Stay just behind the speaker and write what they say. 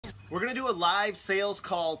We're going to do a live sales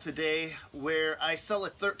call today where I sell a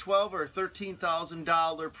 $12,000 or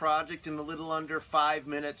 $13,000 project in a little under 5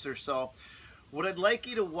 minutes or so. What I'd like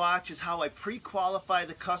you to watch is how I pre-qualify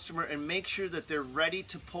the customer and make sure that they're ready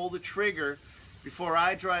to pull the trigger before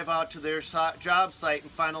I drive out to their job site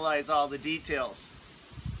and finalize all the details.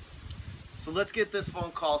 So let's get this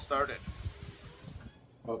phone call started.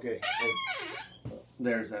 Okay,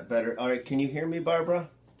 there's that better. All right, can you hear me, Barbara?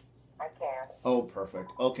 I can. Oh,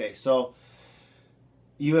 perfect. Okay, so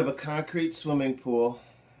you have a concrete swimming pool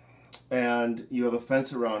and you have a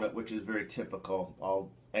fence around it, which is very typical.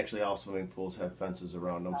 Actually, all swimming pools have fences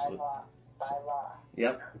around them. By law.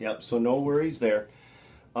 Yep. So no worries there.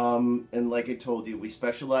 And like I told you, we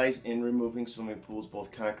specialize in removing swimming pools,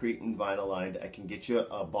 both concrete and vinyl lined. I can get you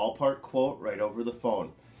a ballpark quote right over the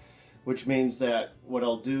phone, which means that what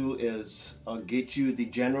I'll do is I'll get you the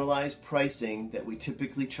generalized pricing that we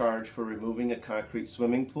typically charge for removing a concrete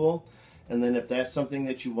swimming pool. And then if that's something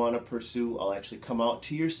that you want to pursue, I'll actually come out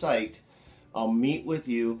to your site. I'll meet with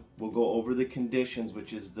you. We'll go over the conditions,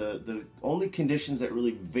 which is the only conditions that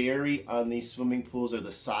really vary on these swimming pools are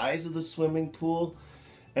the size of the swimming pool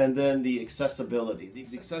and then the accessibility.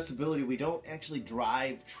 The accessibility, we don't actually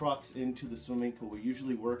drive trucks into the swimming pool. We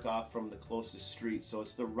usually work off from the closest street. So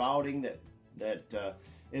it's the routing that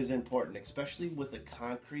is important, especially with a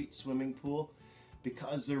concrete swimming pool,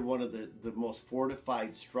 because they're one of the most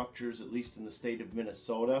fortified structures, at least in the state of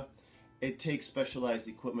Minnesota. It takes specialized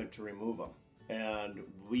equipment to remove them. And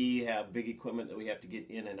we have big equipment that we have to get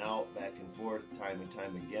in and out, back and forth, time and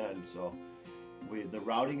time again. So the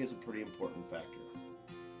routing is a pretty important factor.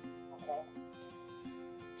 Okay.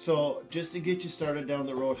 So just to get you started down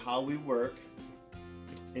the road, how we work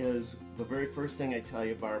is the very first thing I tell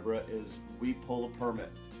you, Barbara, is we pull a permit.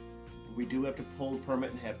 We do have to pull a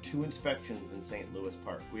permit and have 2 inspections in St. Louis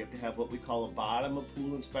Park. We have to have what we call a bottom of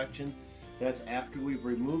pool inspection. That's after we've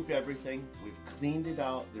removed everything, we've cleaned it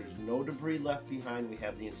out, there's no debris left behind. We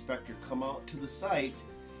have the inspector come out to the site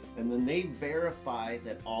and then they verify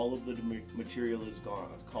that all of the material is gone.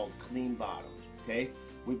 It's called clean bottom, okay?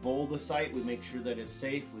 We bowl the site, we make sure that it's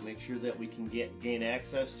safe, we make sure that we can gain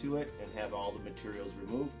access to it and have all the materials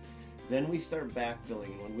removed. Then we start backfilling,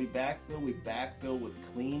 and when we backfill with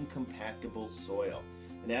clean, compactable soil.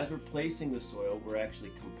 And as we're placing the soil, we're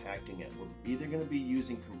actually compacting it. We're either going to be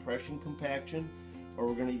using compression compaction or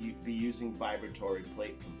we're going to be using vibratory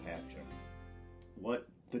plate compaction. What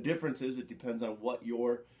the difference is, it depends on what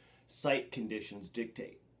your site conditions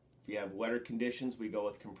dictate. If you have wetter conditions, we go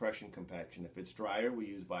with compression compaction. If it's drier, we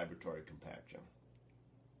use vibratory compaction.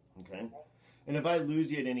 Okay? And if I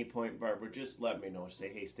lose you at any point, Barbara, just let me know. Say,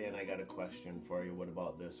 hey, Stan, I got a question for you. What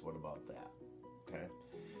about this? What about that? Okay?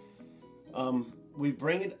 We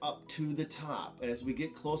bring it up to the top. And as we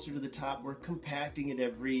get closer to the top, we're compacting it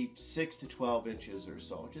every 6 to 12 inches or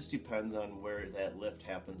so. It just depends on where that lift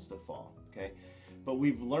happens to fall. Okay? But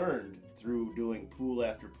we've learned through doing pool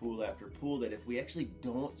after pool after pool that if we actually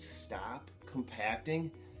don't stop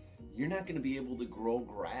compacting, you're not going to be able to grow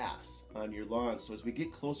grass on your lawn. So as we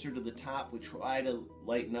get closer to the top, we try to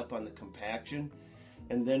lighten up on the compaction,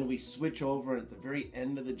 and then we switch over, and at the very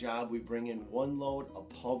end of the job, we bring in 1 load of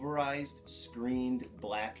pulverized, screened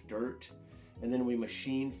black dirt, and then we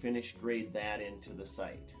machine finish grade that into the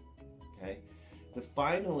site. Okay? The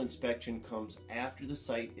final inspection comes after the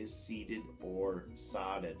site is seeded or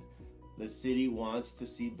sodded. The city wants to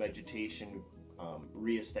see vegetation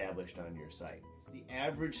reestablished on your site. The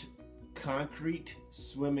average concrete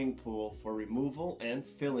swimming pool for removal and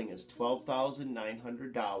filling is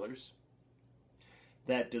 $12,900.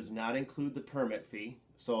 That does not include the permit fee.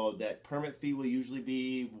 So that permit fee will usually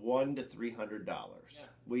be $100 to $300.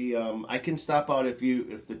 Yeah. I can stop out if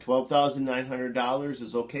the $12,900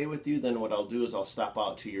 is okay with you. Then what I'll do is I'll stop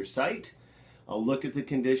out to your site. I'll look at the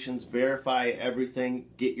conditions, verify everything,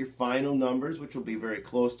 get your final numbers, which will be very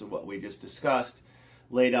close to what we just discussed,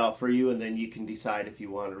 laid out for you, and then you can decide if you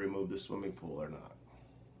want to remove the swimming pool or not.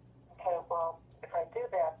 Okay, well, if I do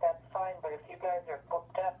that, that's fine, but if you guys are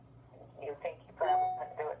booked up, you think you probably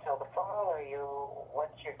couldn't do it till the fall, or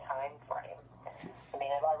what's your time frame? I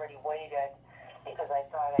mean, I've already waited because I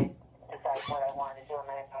thought I'd decide what I wanted to do, and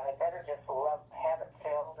then I thought I better just have it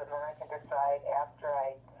filled, and then I can decide after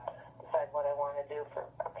I decide what I want to do for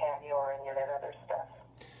a patio or any of that other stuff.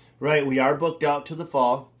 Right, we are booked out to the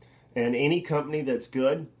fall. And any company that's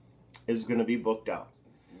good is going to be booked out.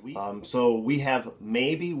 So we have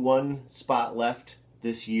maybe 1 spot left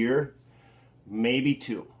this year, maybe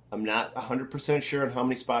 2. I'm not 100% sure on how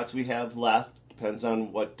many spots we have left. Depends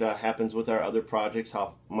on what happens with our other projects,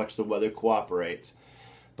 how much the weather cooperates.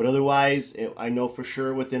 But otherwise, I know for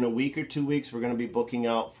sure within a week or 2 weeks, we're going to be booking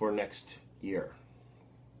out for next year.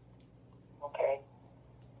 Okay.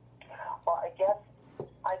 Well, I guess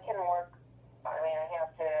I can work. I mean, I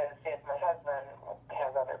have to see if my husband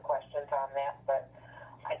has other questions on that, but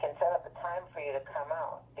I can set up a time for you to come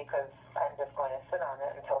out because I'm just going to sit on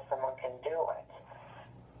it until someone can do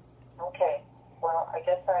it. Okay. Well, I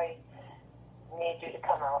guess I need you to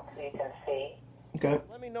come out so you can see. Okay.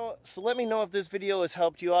 Let me know if this video has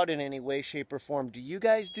helped you out in any way, shape, or form. Do you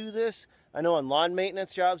guys do this? I know on lawn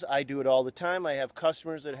maintenance jobs, I do it all the time. I have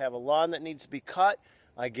customers that have a lawn that needs to be cut.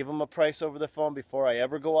 I give them a price over the phone before I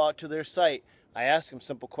ever go out to their site. I ask them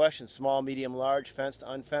simple questions: small, medium, large, fenced,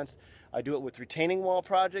 unfenced. I do it with retaining wall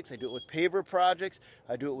projects. I do it with paver projects.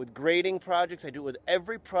 I do it with grading projects. I do it with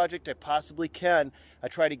every project I possibly can. I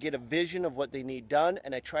try to get a vision of what they need done,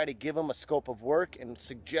 and I try to give them a scope of work and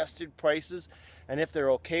suggested prices. And if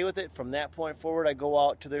they're okay with it, from that point forward, I go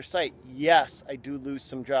out to their site. Yes, I do lose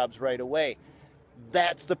some jobs right away.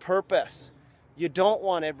 That's the purpose. You don't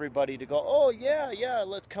want everybody to go, oh, yeah,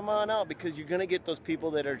 let's come on out, because you're going to get those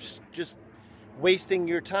people that are just wasting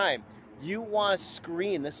your time. You want to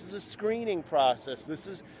screen. This is a screening process. This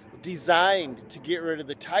is designed to get rid of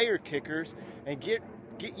the tire kickers and get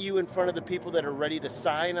you in front of the people that are ready to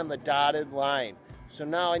sign on the dotted line. So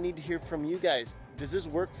now I need to hear from you guys. Does this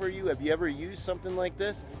work for you? Have you ever used something like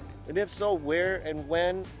this? And if so, where and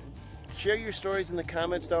when? Share your stories in the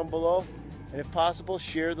comments down below. And if possible,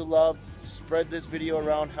 share the love. Spread this video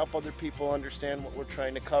around. Help other people understand what we're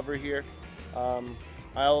trying to cover here.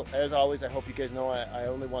 As always, I hope you guys know I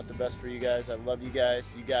only want the best for you guys. I love you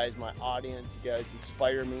guys. You guys, my audience, you guys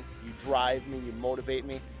inspire me. You drive me. You motivate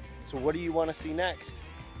me. So what do you want to see next?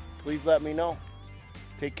 Please let me know.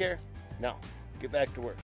 Take care. Now, get back to work.